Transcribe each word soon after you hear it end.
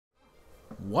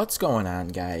What's going on,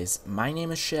 guys? My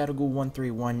name is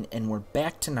ShadowGhoul131 and we're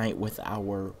back tonight with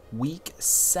our Week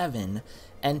 7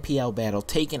 NPL battle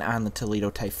taking on the Toledo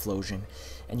Typhlosion.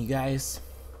 And you guys,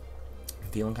 I'm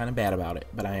feeling kind of bad about it,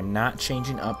 but I am not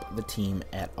changing up the team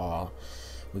at all.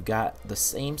 We've got the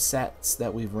same sets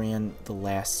that we ran the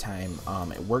last time.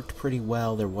 It worked pretty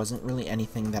well. There wasn't really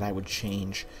anything that I would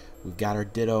change. We've got our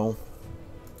Ditto.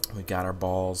 We've got our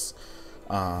balls.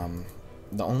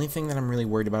 The only thing that I'm really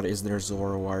worried about is their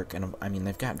Zoroark, and I mean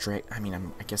they've got Drake. I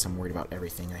guess I'm worried about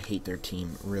everything. I hate their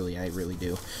team, really, I really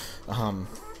do.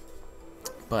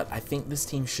 But I think this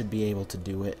team should be able to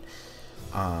do it.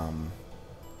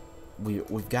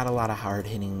 We've got a lot of hard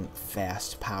hitting,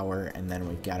 fast power, and then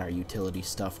we've got our utility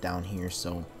stuff down here.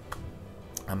 So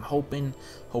I'm hoping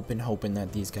that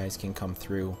these guys can come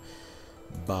through.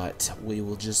 But we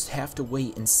will just have to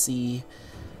wait and see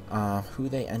who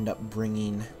they end up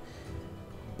bringing.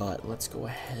 But let's go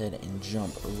ahead and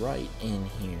jump right in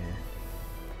here.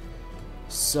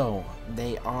 So,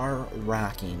 they are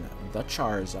rocking the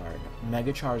Charizard,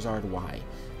 Mega Charizard Y,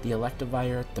 the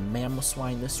Electivire, the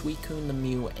Mamoswine, the Suicune, the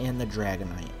Mew, and the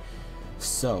Dragonite.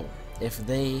 So, if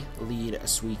they lead a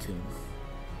Suicune,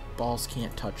 Balls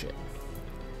can't touch it.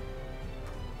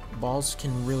 Balls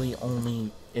can really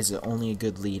only a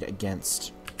good lead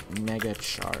against Mega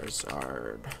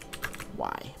Charizard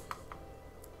Y.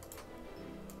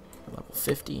 Level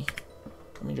 50.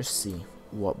 Let me just see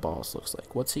what Balls looks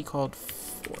like. What's he called?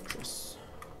 Fortress.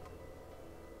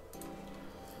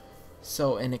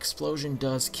 So an explosion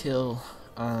does kill.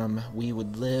 We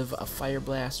would live a Fire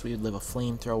Blast. We would live a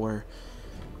Flamethrower.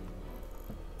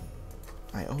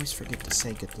 I always forget to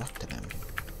say good luck to them.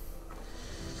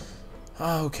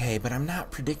 Okay, but I'm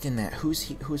not predicting that.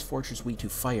 Who's Fortress weak to?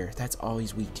 Fire. That's all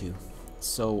he's weak to.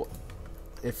 So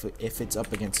if it's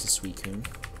up against a Suicune.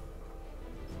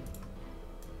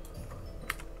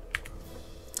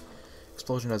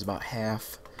 Explosion does about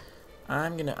half.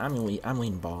 I'm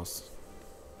leading Balls.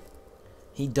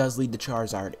 He does lead the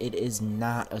Charizard. It is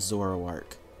not a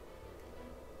Zoroark.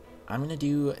 I'm gonna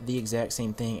do the exact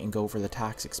same thing and go for the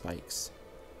Toxic Spikes.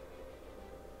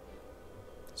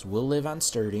 So we'll live on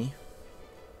Sturdy.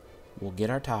 We'll get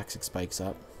our Toxic Spikes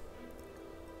up,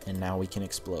 and now we can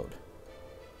explode.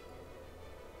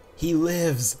 He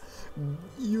lives.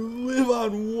 You live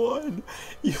on one.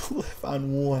 You live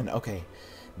on one. Okay.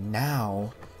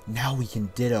 Now we can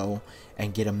Ditto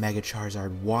and get a Mega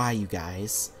Charizard Y, you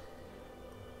guys.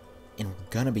 And we're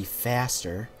gonna be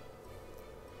faster.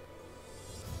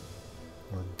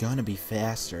 We're gonna be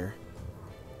faster.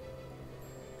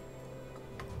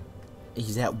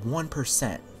 He's at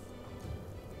 1%.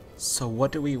 So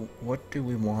what do we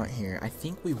want here? I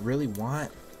think we really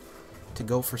want to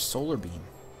go for Solar Beam.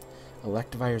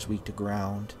 Electivire's weak to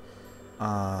ground.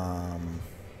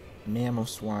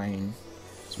 Mamoswine.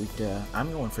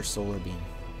 I'm going for Solar Beam.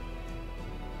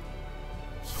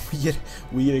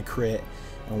 We get a crit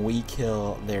and we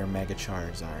kill their Mega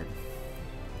Charizard.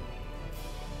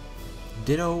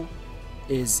 Ditto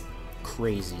is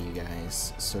crazy, you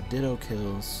guys. So Ditto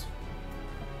kills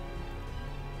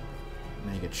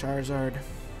Mega Charizard.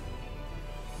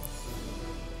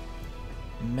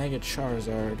 Mega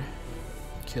Charizard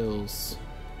kills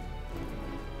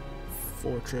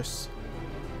Fortress.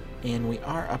 And we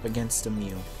are up against a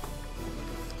Mew.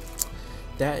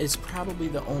 That is probably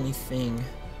the only thing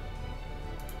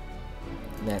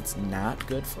that's not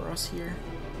good for us here.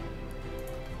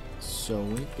 So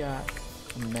we've got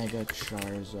Mega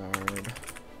Charizard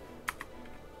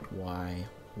Y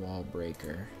Wall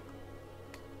Breaker.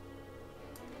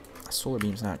 Solar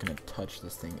Beam's not going to touch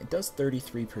this thing. It does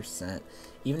 33%.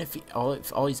 Even if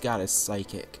all he's got is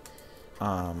Psychic.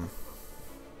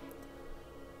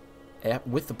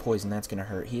 With the poison, that's going to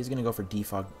hurt. He is going to go for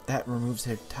Defog. That removes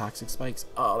their Toxic Spikes.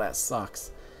 Oh, that sucks.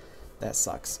 That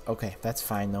sucks. Okay, that's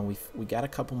fine, though. We got a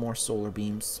couple more Solar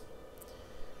Beams.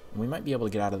 We might be able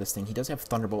to get out of this thing. He does have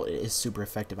Thunderbolt. It is super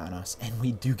effective on us. And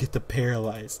we do get the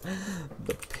Paralyze.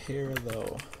 The Para,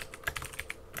 though.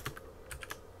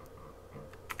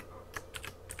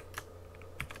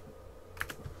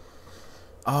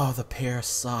 Oh, the Para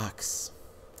sucks.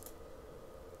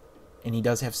 And he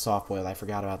does have Soft Boil. I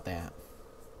forgot about that.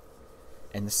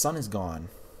 And the sun is gone.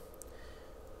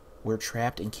 We're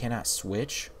trapped and cannot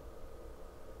switch?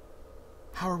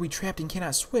 How are we trapped and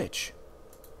cannot switch?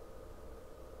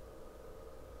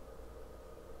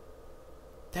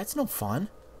 That's no fun.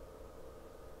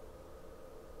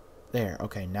 There.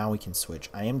 Okay, now we can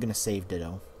switch. I am going to save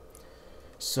Ditto.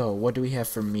 So, what do we have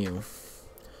for Mew?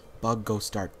 Bug,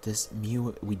 Ghost, Dark. This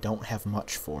Mew we don't have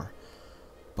much for.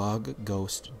 Bug,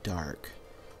 Ghost, Dark.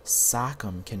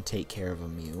 Sock'em can take care of a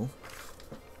Mew.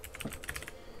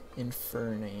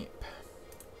 Infernape.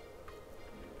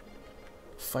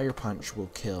 Fire Punch will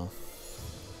kill.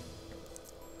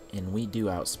 And we do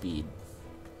outspeed.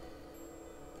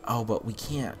 Oh, but we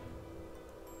can't.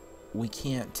 We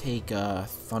can't take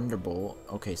Thunderbolt.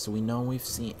 Okay, so we know we've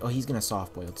seen... Oh, he's going to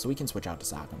Soft Boiled, so we can switch out to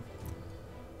Sock him.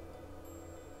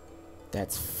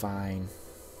 That's fine.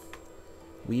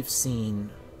 We've seen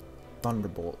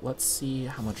Thunderbolt. Let's see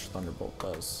how much Thunderbolt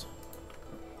does.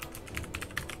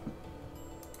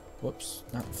 Whoops,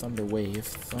 not Thunder Wave,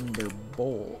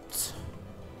 Thunderbolt.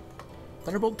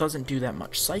 Thunderbolt doesn't do that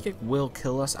much. Psychic will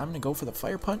kill us. I'm going to go for the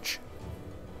Fire Punch.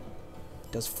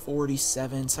 Does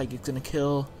 47. Psychic's going to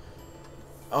kill.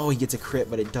 Oh, he gets a crit,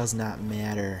 but it does not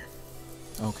matter.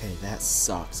 Okay, that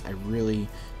sucks. I really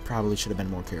probably should have been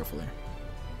more careful there.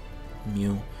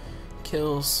 Mew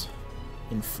kills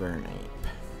Infernape.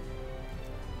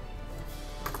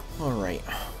 Alright,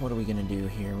 what are we going to do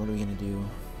here? What are we going to do?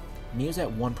 Mew's at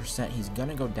 1%. He's going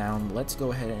to go down. Let's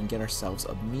go ahead and get ourselves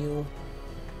a Mew.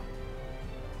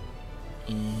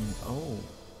 And,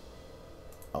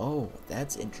 oh,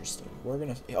 that's interesting. We're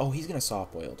going to... Oh, he's going to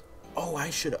Soft Boiled. Oh, I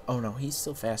should... Oh, no, he's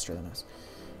still faster than us.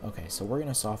 Okay, so we're going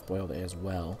to Soft Boiled as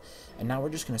well. And now we're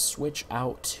just going to switch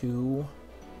out to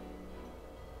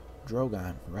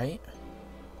Drogon, right?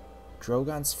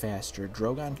 Drogon's faster.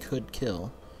 Drogon could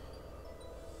kill.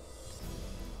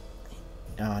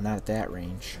 Not at that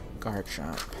range.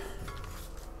 Garchomp.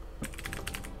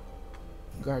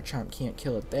 Garchomp can't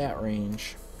kill at that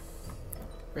range.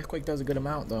 Earthquake does a good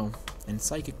amount, though. And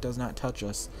Psychic does not touch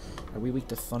us. Are we weak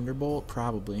to Thunderbolt?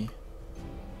 Probably.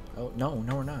 Oh, no,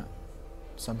 we're not.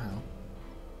 Somehow.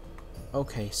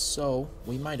 Okay, so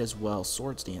we might as well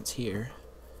Swords Dance here.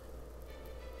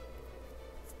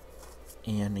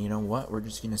 And you know what? We're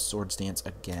just going to Swords Dance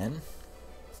again.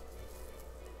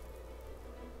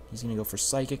 He's going to go for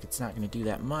Psychic. It's not going to do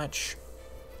that much.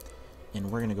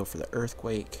 And we're going to go for the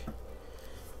Earthquake.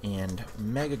 And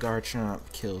Mega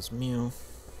Garchomp kills Mew.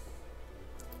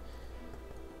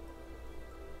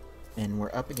 And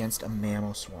we're up against a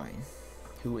Mamoswine,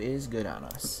 who is good on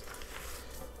us.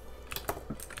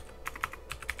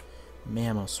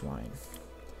 Mamoswine.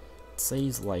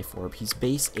 Says Life Orb. He's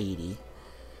base 80.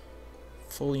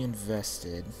 Fully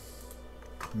invested.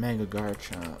 Mega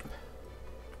Garchomp.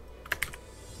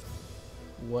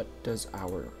 What does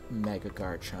our Mega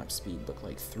Garchomp speed look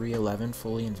like? 311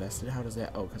 fully invested? How does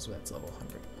that... Oh, because that's level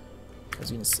 100. I was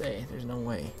going to say, there's no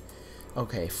way.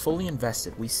 Okay, fully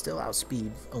invested. We still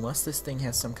outspeed, unless this thing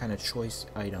has some kind of choice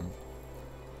item.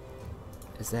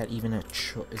 Is that even a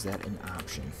is that an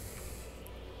option?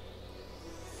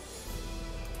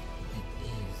 It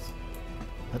is.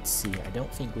 Let's see. I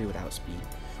don't think we would outspeed.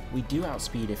 We do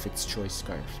outspeed if it's choice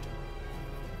scarfed.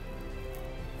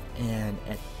 And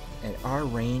at our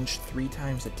range, 3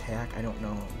 times attack, I don't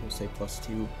know, we'll say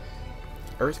 +2.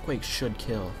 Earthquake should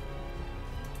kill.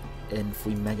 And if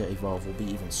we Mega Evolve, we'll be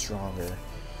even stronger.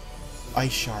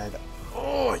 Ice Shard.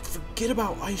 Oh, I forget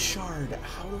about Ice Shard.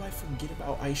 How do I forget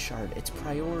about Ice Shard? It's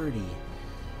priority.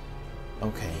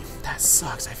 Okay, that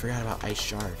sucks. I forgot about Ice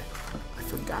Shard. I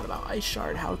forgot about Ice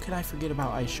Shard. How could I forget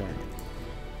about Ice Shard?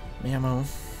 Mamo.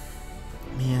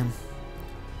 Man.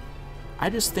 I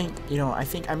just think, you know, I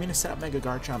think I'm going to set up Mega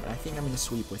Garchomp, and I think I'm going to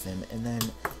sweep with him, and then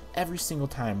every single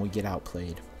time we get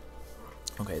outplayed.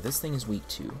 Okay, this thing is weak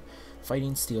to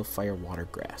Fighting, Steel, Fire, Water,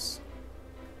 Grass.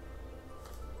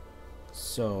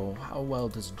 So, how well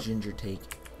does Ginger take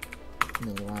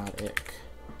Melodic?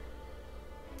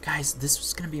 Guys, this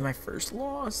was going to be my first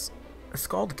loss. A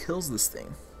Scald kills this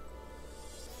thing.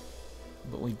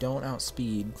 But we don't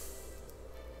outspeed.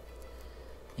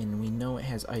 And we know it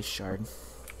has Ice Shard.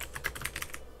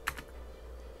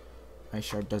 Ice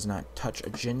Shard does not touch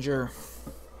a Ginger.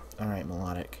 Alright,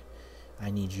 Melodic. I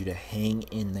need you to hang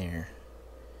in there.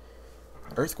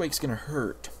 Earthquake's gonna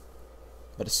hurt,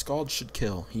 but a Scald should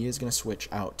kill. He is gonna switch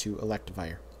out to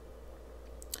Electivire.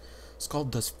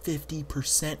 Scald does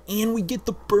 50%, and we get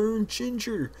the burn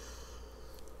Ginger!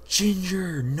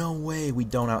 Ginger! No way! We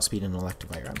don't outspeed an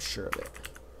Electivire, I'm sure of it.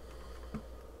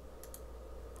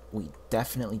 We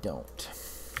definitely don't.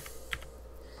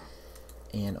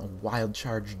 And a Wild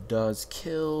Charge does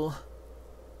kill.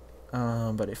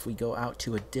 But if we go out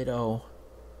to a Ditto,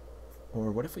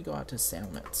 or what if we go out to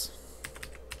Salamence?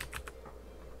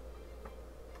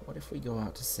 What if we go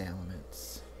out to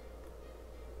Salamence?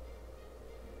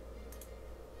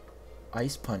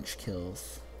 Ice Punch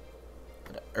kills,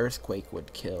 but an Earthquake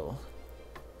would kill.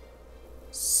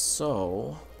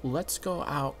 So, let's go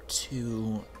out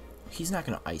to... He's not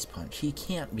going to Ice Punch. He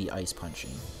can't be Ice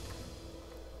Punching.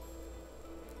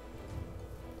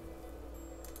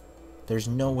 There's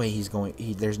no way he's going.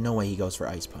 There's no way he goes for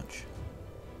Ice Punch.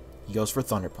 He goes for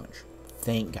Thunder Punch.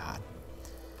 Thank God.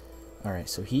 Alright,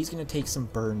 so he's going to take some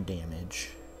burn damage.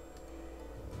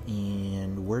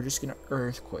 And we're just going to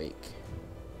Earthquake.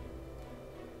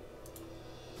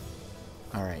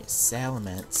 Alright,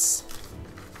 Salamence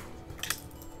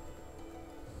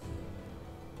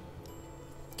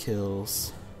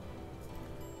kills.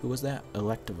 Who was that?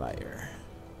 Electivire.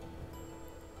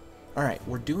 Alright,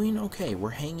 we're doing okay.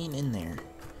 We're hanging in there.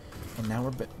 And now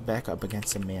we're back up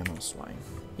against a Mamoswine.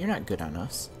 You're not good on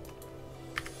us.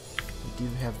 We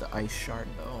do have the Ice Shard,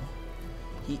 though.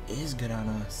 He is good on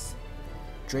us.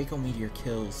 Draco Meteor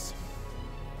kills.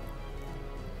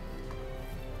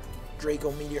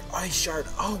 Draco Meteor, Ice Shard.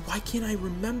 Oh, why can't I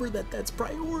remember that that's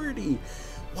priority?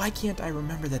 Why can't I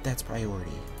remember that that's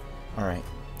priority? Alright,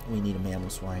 we need a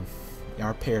Mamoswine. We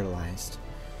are paralyzed.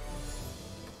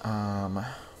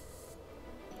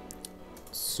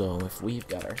 So if we've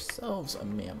got ourselves a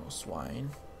Mamoswine,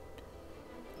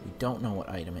 we don't know what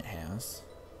item it has.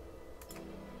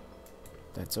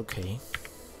 That's okay.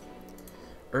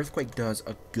 Earthquake does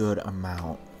a good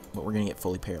amount, but we're gonna get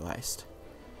fully paralyzed.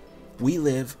 We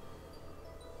live,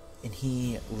 and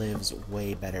he lives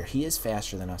way better. He is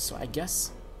faster than us, so I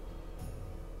guess...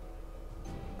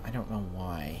 I don't know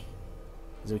why.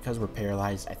 Is it because we're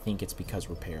paralyzed? I think it's because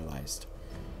we're paralyzed.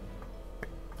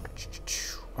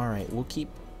 Alright, we'll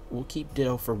keep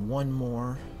Ditto for one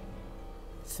more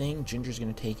thing. Ginger's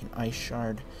gonna take an Ice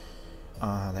Shard.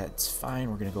 That's fine.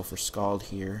 We're gonna go for Scald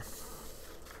here.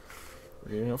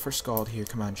 We're gonna go for Scald here.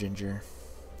 Come on, Ginger.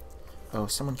 Oh,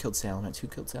 someone killed Salamence. Who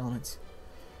killed Salamence?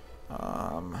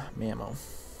 Mamo.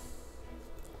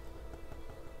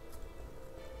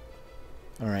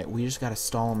 Alright, we just gotta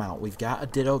stall him out. We've got a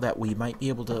Ditto that we might be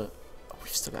able to... Oh,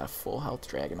 we've still got a full health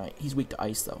Dragonite. He's weak to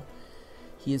Ice, though.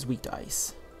 He is weak to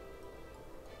Ice.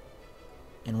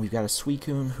 And we've got a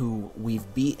Suicune who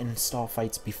we've beat in stall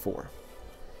fights before.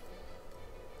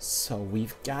 So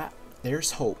we've got...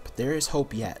 There's hope. There is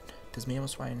hope yet. Does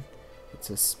Mamoswine...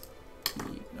 It's a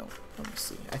speed... No, let me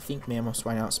see. I think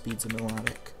Mamoswine outspeeds a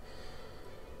Melodic.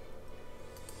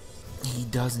 He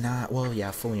does not... Well,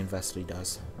 yeah, fully invested he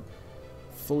does.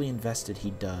 Fully invested he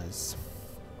does.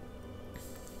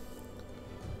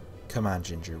 Come on,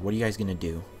 Ginger. What are you guys gonna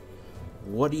do?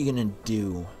 What are you gonna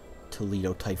do,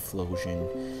 Toledo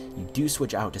Typhlosion? You do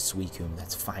switch out to Suicune.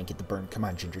 That's fine. Get the burn. Come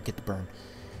on, Ginger. Get the burn.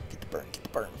 Get the burn. Get the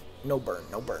burn. No burn.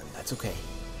 No burn. That's okay.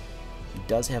 He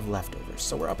does have leftovers.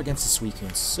 So we're up against the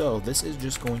Suicune. So this is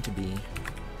just going to be...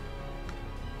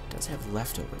 Does have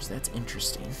leftovers. That's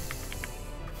interesting.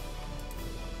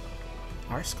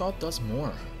 Our Scald does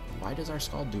more. Why does our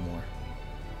Scald do more?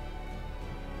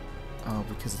 Oh,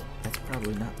 because that's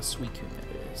probably not the Suicune that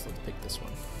it is. Let's pick this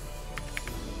one.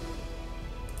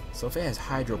 So if it has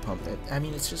Hydro Pump, that, I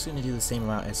mean, it's just going to do the same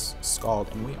amount as Scald,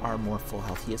 and we are more full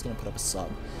health. He is going to put up a sub.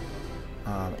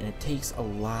 And it takes a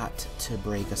lot to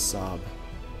break a sub.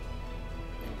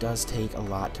 It does take a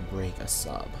lot to break a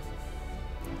sub.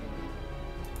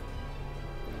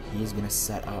 He is going to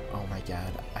set up... Oh my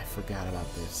god, I forgot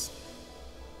about this.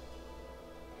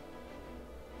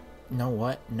 Know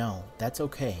what? No, that's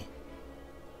okay.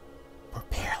 We're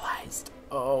paralyzed.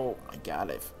 Oh my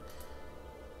god,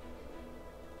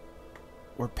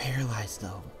 we're paralyzed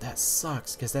though. That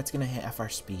sucks, because that's gonna half our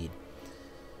speed.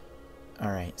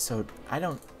 Alright, so I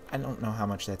don't know how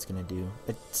much that's gonna do.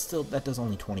 But still, that does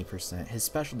only 20%. His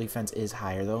special defense is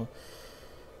higher though.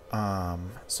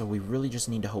 So we really just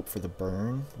need to hope for the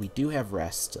burn. We do have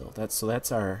rest still. That's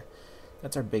our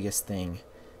biggest thing,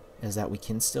 is that we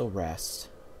can still rest.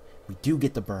 We do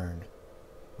get the burn.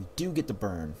 We do get the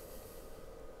burn.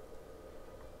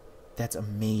 That's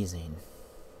amazing.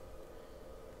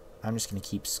 I'm just going to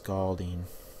keep scalding.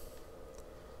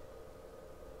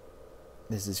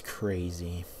 This is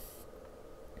crazy.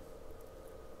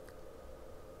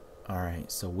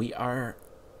 Alright, so we are...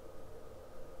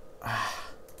 I'm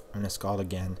going to scald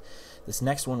again. This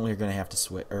next one we're going to have to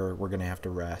switch, or we're going to have to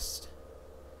rest.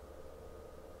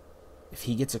 If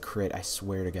he gets a crit, I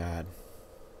swear to God.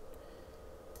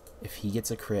 If he gets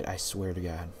a crit, I swear to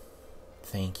God.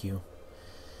 Thank you.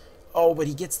 Oh, but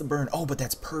he gets the burn. Oh, but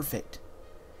that's perfect.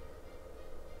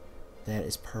 That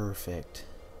is perfect.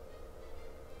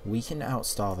 We can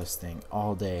outstall this thing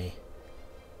all day.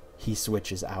 He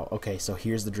switches out. Okay, so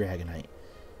here's the Dragonite.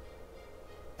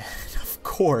 Of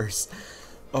course.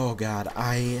 Oh, God.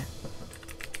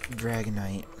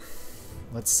 Dragonite.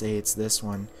 Let's say it's this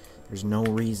one. There's no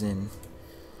reason.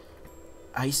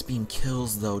 Ice Beam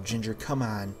kills, though. Ginger, come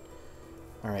on.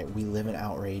 Alright, we live in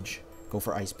Outrage. Go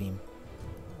for Ice Beam.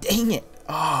 Dang it!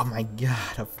 Oh my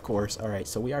god, of course. Alright,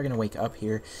 so we are going to wake up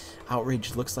here.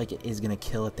 Outrage looks like it is going to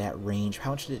kill at that range.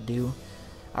 How much did it do?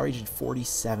 Outrage did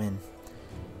 47.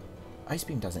 Ice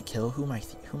Beam doesn't kill. Who am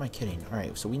I kidding?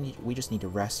 Alright, so we just need to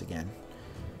rest again.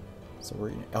 So we're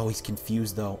gonna, oh, he's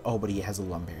confused though. Oh, but he has a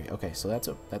Lumberry. Okay, so that's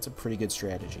a pretty good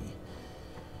strategy.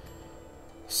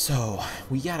 So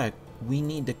we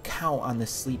need to count on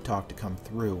this Sleep Talk to come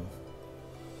through.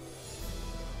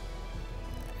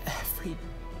 Every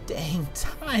dang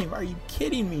time. Are you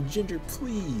kidding me, Ginger?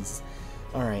 Please.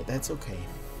 Alright, that's okay.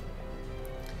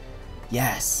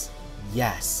 Yes.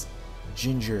 Yes.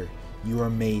 Ginger, you are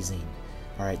amazing.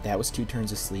 Alright, that was 2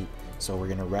 turns of sleep. So we're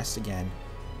going to rest again.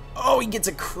 Oh, he gets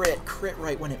a crit. Crit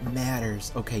right when it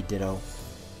matters. Okay, Ditto.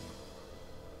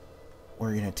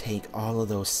 We're going to take all of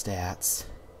those stats.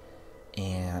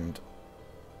 And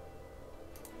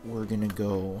we're going to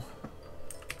go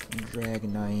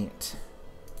Dragonite.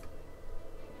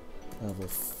 Level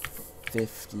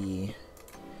 50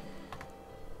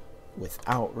 with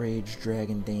Outrage,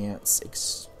 Dragon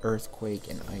Dance, Earthquake,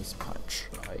 and Ice Punch.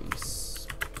 Ice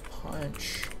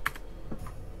Punch,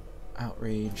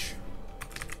 Outrage,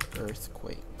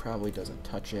 Earthquake. Probably doesn't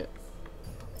touch it.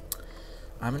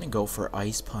 I'm gonna go for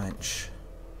Ice Punch.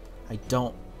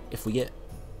 If we get,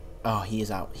 oh, he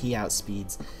is out. He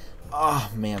outspeeds.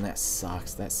 Oh man, that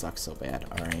sucks. That sucks so bad.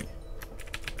 All right.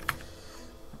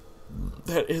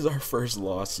 That is our first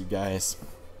loss, you guys.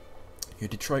 Your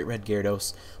Detroit Red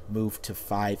Gyarados moved to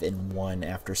 5-1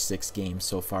 after 6 games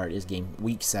so far. It is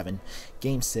week 7,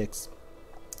 game 6.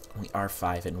 We are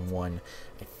 5-1.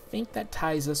 I think that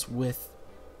ties us with.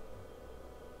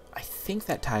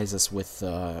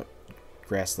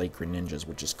 Grass Lake Greninjas,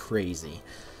 which is crazy.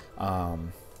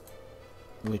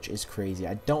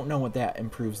 I don't know what that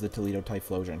improves the Toledo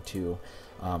Typhlosion to,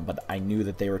 but I knew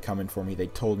that they were coming for me. They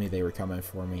told me they were coming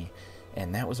for me,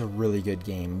 and that was a really good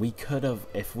game.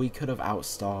 If we could have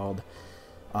outstalled,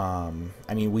 I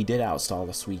mean, we did outstall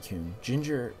the Suicune.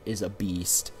 Ginger is a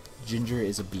beast.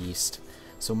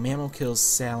 So Mammal kills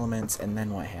Salamence, and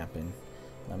then what happened?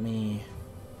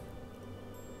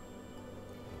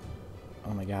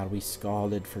 Oh my god, we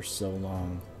scalded for so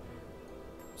long.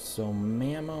 So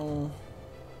Mammal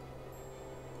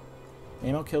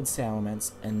killed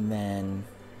Salamence, and then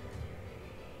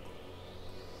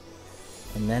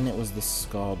it was the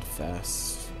Scald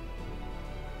Fest.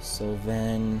 So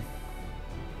then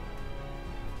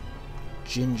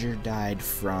Ginger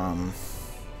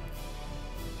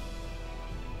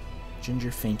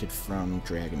fainted from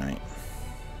Dragonite.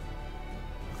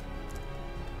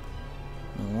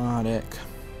 Melodic.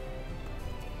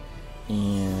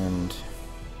 And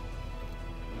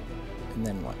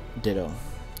then what? Ditto.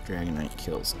 Dragonite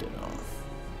kills Ditto.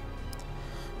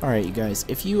 Alright, you guys,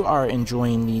 if you are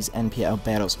enjoying these NPL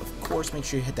battles, of course, make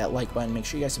sure you hit that like button. Make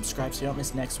sure you guys subscribe so you don't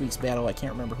miss next week's battle. I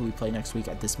can't remember who we play next week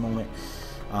at this moment.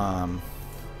 I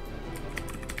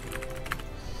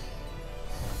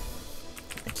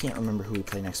can't remember who we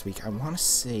play next week. I want to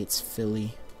say it's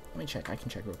Philly. Let me check. I can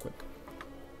check real quick.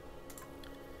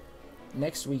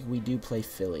 Next week, we do play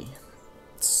Philly.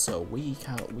 So we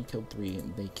killed 3,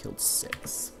 and they killed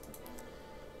 6.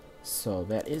 So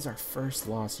that is our first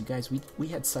loss. You guys, we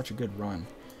had such a good run.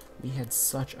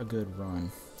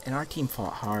 And our team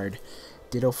fought hard.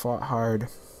 Ditto fought hard.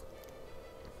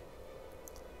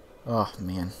 Oh,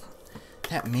 man.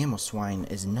 That Mamoswine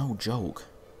is no joke.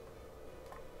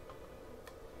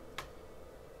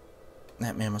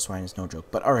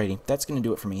 But alrighty, that's going to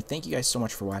do it for me. Thank you guys so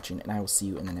much for watching, and I will see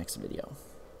you in the next video.